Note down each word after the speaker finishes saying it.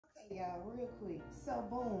Y'all, real quick. So,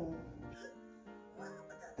 boom. Well,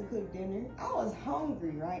 I got to cook dinner. I was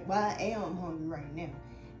hungry, right? Well, I am hungry right now.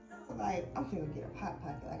 I was like, I'm gonna get a hot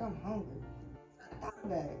pocket. Like, I'm hungry. I thought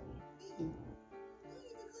about it. We need to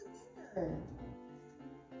cook dinner.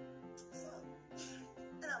 So,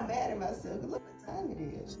 and I'm mad at myself. Look what time it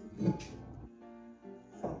is.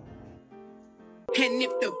 So, and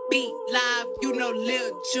if the beat live, you know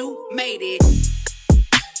Lil Ju made it.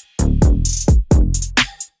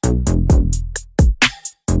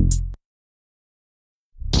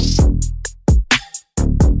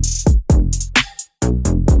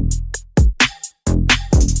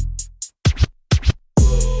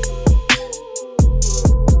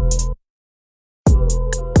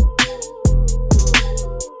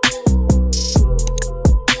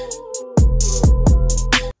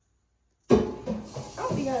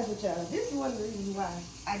 with y'all. This is one of the reasons why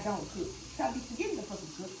I don't cook. I be forgetting to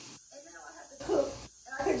fucking cook. And now I have to cook.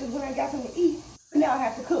 And I could just went and got something to eat. But now I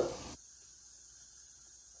have to cook.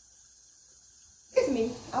 It's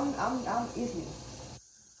me. It's me.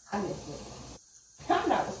 I messed up. I'm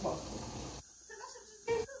not responsible.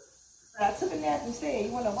 But I took a nap instead.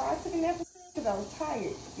 You wanna know why I took a nap instead? Because I was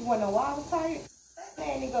tired. You wanna know why I was tired? That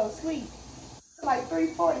man didn't go to sleep. It's like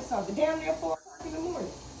 3:40 something. Damn near 4 o'clock in the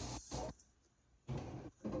morning.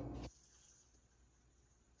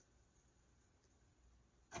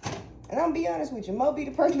 And I'm gonna be honest with you, Mo be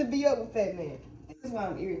the person to be up with Fat Man. This is why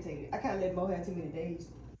I'm irritated. I can't let Mo have too many days.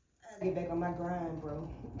 I gotta get back on my grind, bro.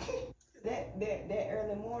 that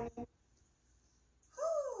early morning. Whew.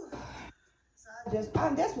 So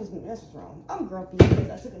that's what's wrong. I'm grumpy because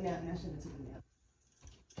I took a nap and I shouldn't have took a nap.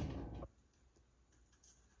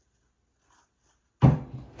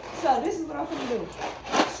 So this is what I'm gonna do.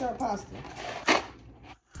 Short pasta.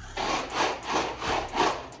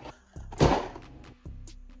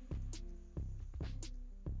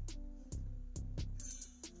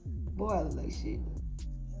 Boy, I look like shit.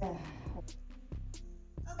 Yeah.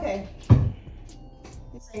 Okay.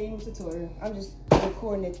 This ain't even a tutorial. I'm just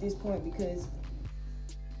recording at this point because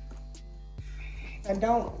if I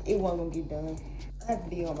don't, it wasn't gonna get done. I have to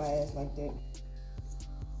be on my ass like that.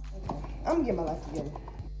 Okay. I'm gonna get my life together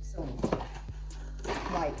soon.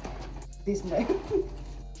 Like this month.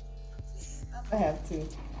 I have to.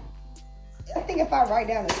 I think if I write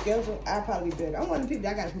down the schedule, I'll probably be better. I'm one of the people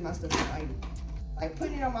that I gotta put my stuff in writing. Like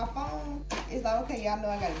putting it on my phone, it's like, okay, y'all know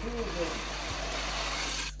I gotta do it, but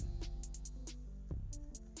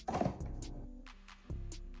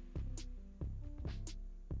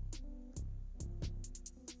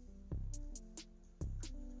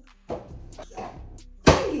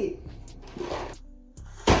dang it.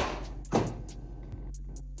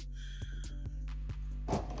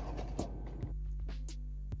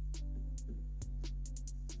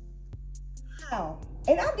 How?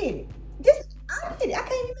 And I did it. I did it. I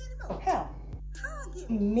can't even know. How? How I get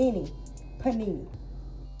mini panini?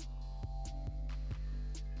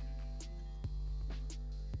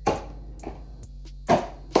 I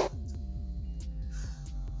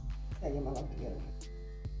gotta get my life together.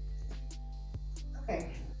 Okay.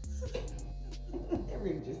 That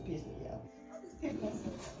really just pissed me off. I just pissed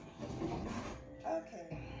myself. Okay.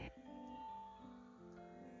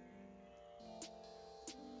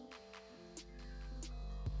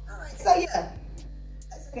 Alright, so yeah.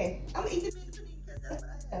 That's okay. I'm gonna eat the mini panini because that's what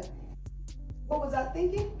I have. What was I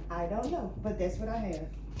thinking? I don't know, but that's what I have.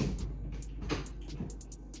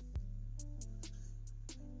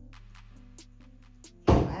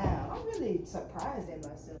 Wow, I'm really surprised at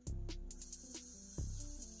myself.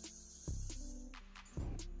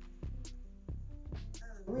 I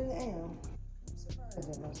really am surprised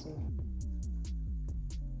at myself.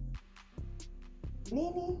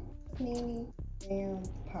 Mini panini damn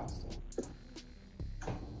pasta.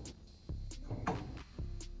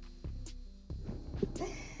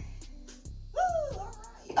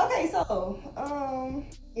 Okay, so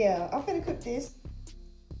yeah, I'm gonna cook this,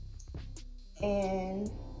 and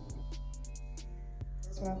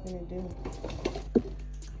that's what I'm gonna do.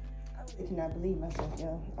 I really cannot believe myself,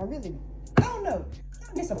 y'all. I don't know.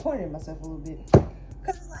 I'm disappointed in myself a little bit,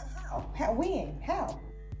 cause it's like, how, when, how,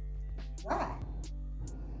 why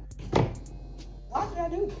did I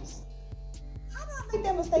do this? How did I make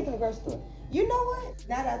that mistake in the grocery store? You know what?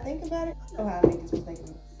 Now that I think about it, I know how I make this mistake in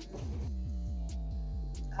the grocery store.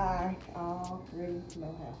 I already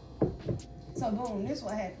know how. So boom, this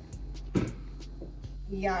what happened.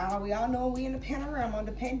 We all know we in the panorama,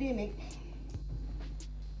 the pandemic.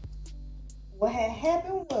 What had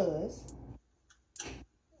happened was,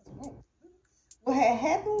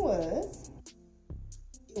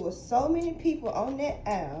 it was so many people on that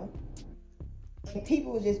aisle. And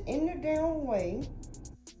people was just in their damn way.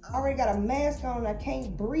 I already got a mask on and I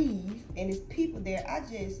can't breathe. And there's people there. I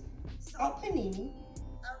just saw Panini.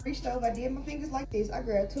 I reached over, I did my fingers like this. I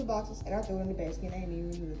grabbed 2 boxes and I threw it in the basket. I didn't even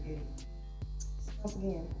really look at it. So once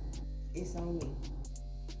again, it's on me.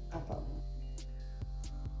 I thought.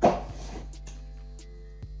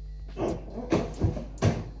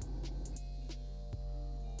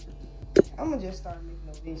 I'm gonna just start making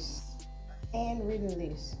a list, a handwritten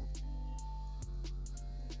list.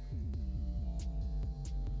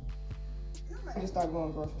 I might just start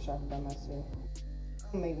going grocery shopping by myself.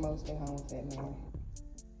 I'll make most stay home with Fat Man.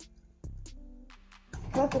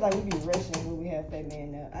 I feel like we be rushing when we have Fat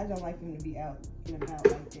Man now. I don't like him to be out and about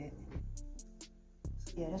like that.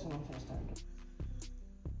 So yeah, that's what I'm gonna start doing.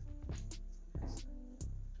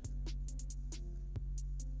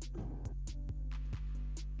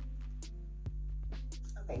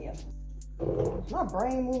 Okay, yeah. My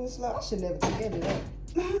brain moving slow. I should never forget it up.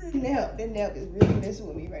 That nap is really messing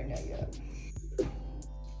with me right now, y'all.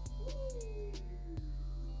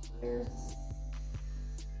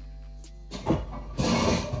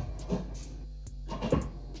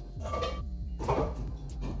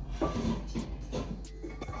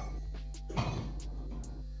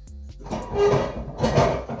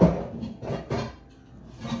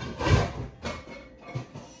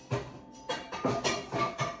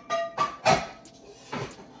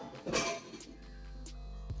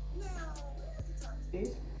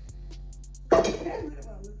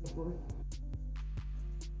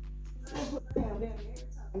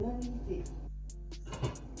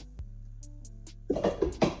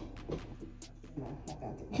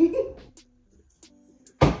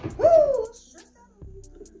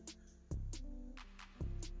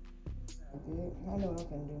 I know what I'm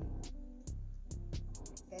gonna do.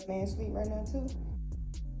 That man sleep right now too.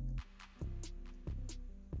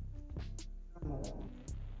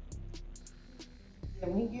 Yeah,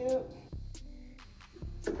 when he get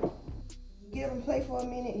up and play for a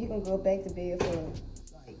minute, he gonna go back to bed for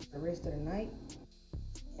like the rest of the night.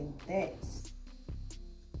 And that's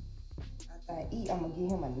after I eat, I'm gonna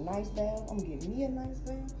give him a nice bath. I'm gonna give me a nice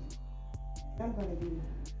bath. And I'm gonna be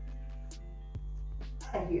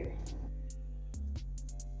out of here.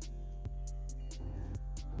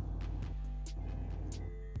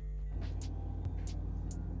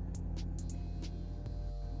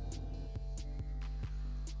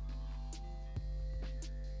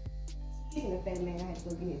 Speaking of Fat Man, I had to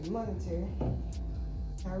go get his monetary.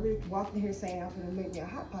 I really walked in here saying I was gonna make me a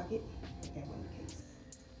hot pocket. That wasn't the case.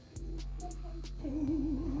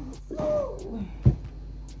 So,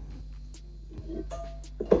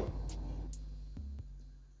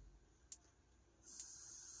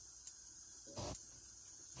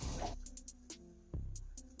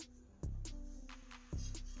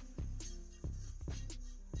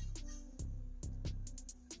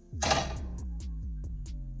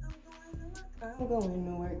 I'm going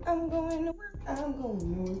to work. I'm going to work. I'm going to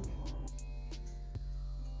work.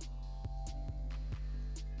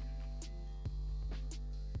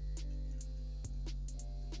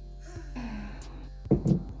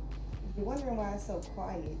 If you're wondering why it's so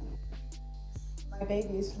quiet, my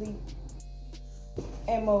baby is asleep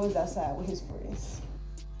and Mo is outside with his friends.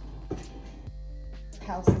 The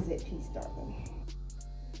house is at peace, darling.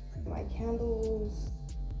 My candles.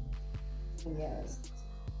 Yes.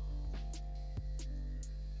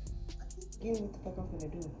 Give me what the fuck I'm gonna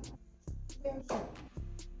do. Yeah, sure.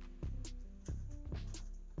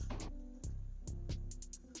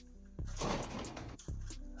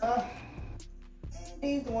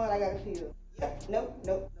 He's the one I gotta peel. Yep,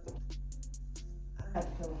 nope. I have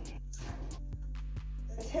to peel him.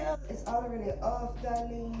 The tail is already off,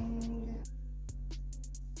 darling.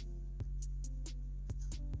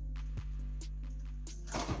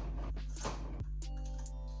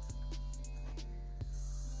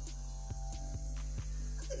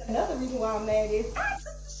 Another reason why I'm mad is I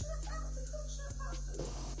took the shrimp out to cook shrimp pasta.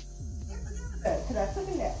 Because I took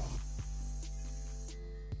a nap.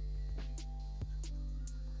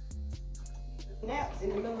 Naps in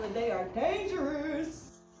the middle of the day are dangerous.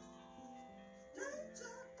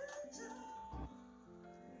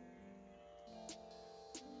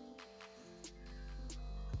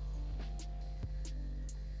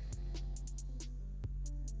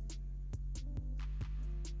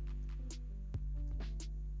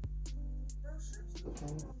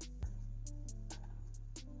 Okay.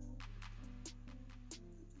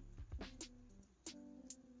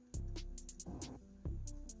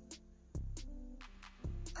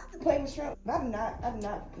 I can play with shrimp, but I do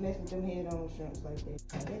not mess with them head-on shrimps like that.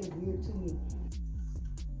 That is weird to me.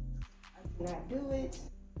 I cannot do it.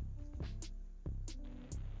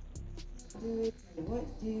 do it. Tell you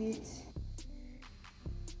what to do it.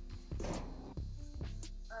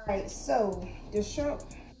 Alright, so the shrimp,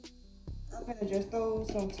 I'm gonna just throw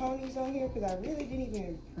some Tony's on here because I really didn't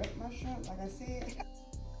even prep my shrimp, like I said.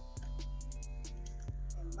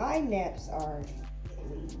 And my naps are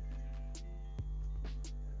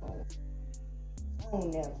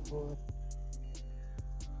own naps, boy.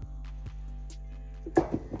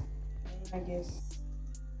 I guess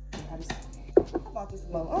I bought this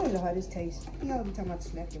low. I don't even know how this tastes. You know, every time I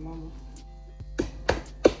slap your mama.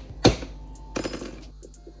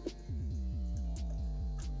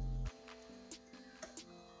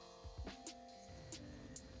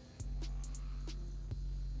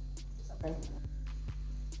 It's okay.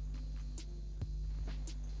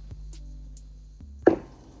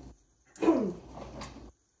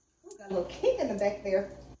 Got a little kick in the back there.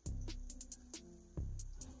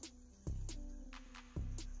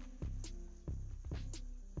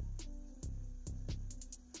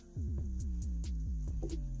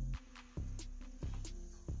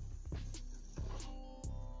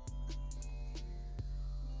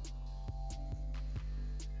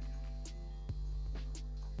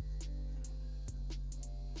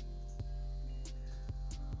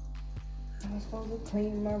 I was supposed to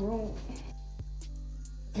clean my room,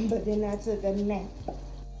 but then I took a nap.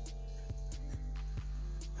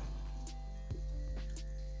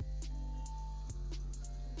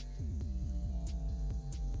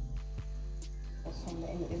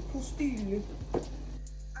 And Castile.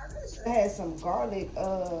 I really should have had some garlic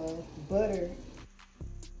butter.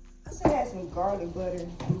 I should have had some garlic butter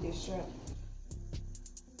with this shrimp.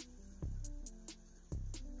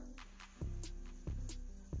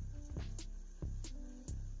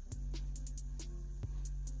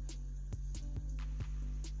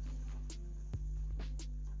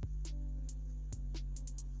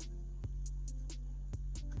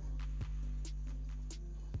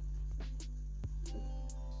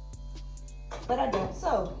 But I don't.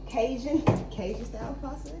 So Cajun style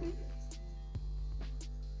pasta it is.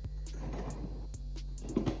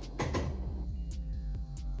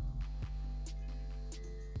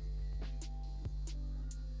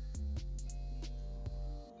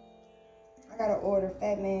 I gotta order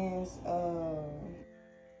Fat Man's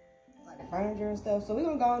like furniture and stuff. So we're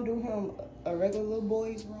gonna go and do him a regular little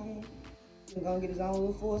boy's room. We're gonna get his own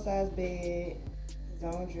little full-size bed, his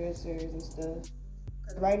own dressers and stuff.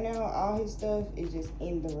 Right now, all his stuff is just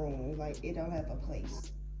in the room. Like, it don't have a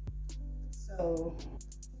place. So,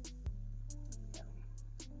 yeah.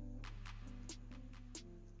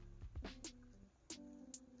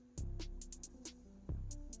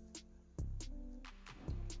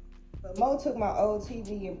 But Mo took my old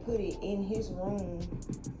TV and put it in his room.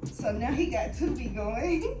 So now he got Tubi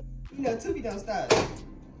going. You know, Tubi don't stop.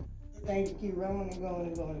 The thing can keep rolling and going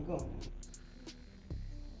and going and going.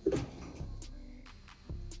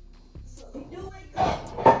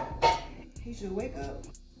 He should wake up.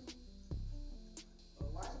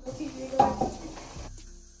 Watch the TV go.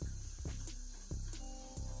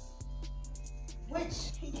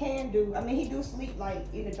 Which he can do. I mean, he do sleep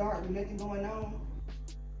like in the dark with nothing going on.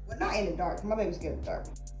 Well, not in the dark. My baby's scared of the dark.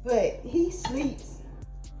 But he sleeps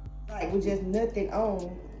like with just nothing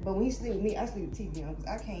on. But when he sleep with me, I sleep with TV on because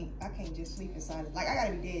I can't just sleep inside it. Like, I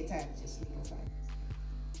gotta be dead tired to just sleep inside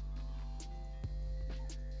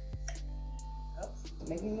it. Oh, it's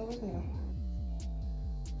making noise now.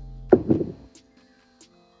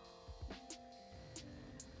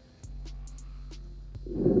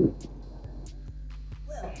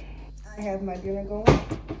 Well, I have my dinner going,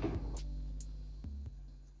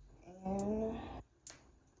 and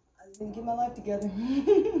I just need to get my life together.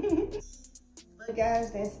 But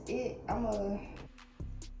guys, that's it. I'm gonna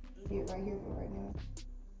eat it right here for right now.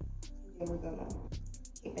 Then we're gonna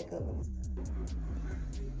get back up with this stuff.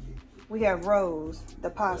 We have Rose, the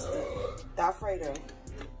pasta, the Alfredo,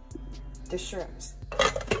 the shrimps.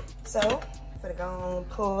 So, I'm gonna go and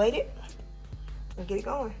plate it and get it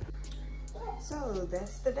going. So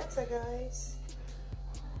that's the dessert, guys.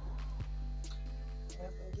 And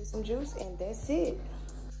I'm gonna get some juice, and that's it.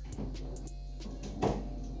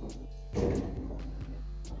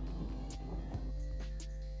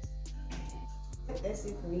 That's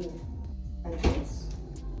it for me. Juice.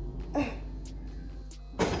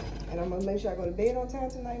 And I'm gonna make sure I go to bed on time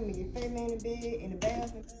tonight. I'm gonna get Fat Man in bed, in the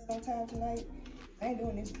bath, and bed on time tonight. I ain't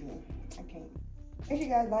doing this again. I can't. Make sure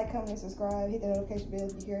you guys like, comment, and subscribe. Hit the notification bell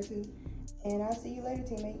if you care to. And I'll see you later,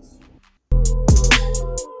 teammates.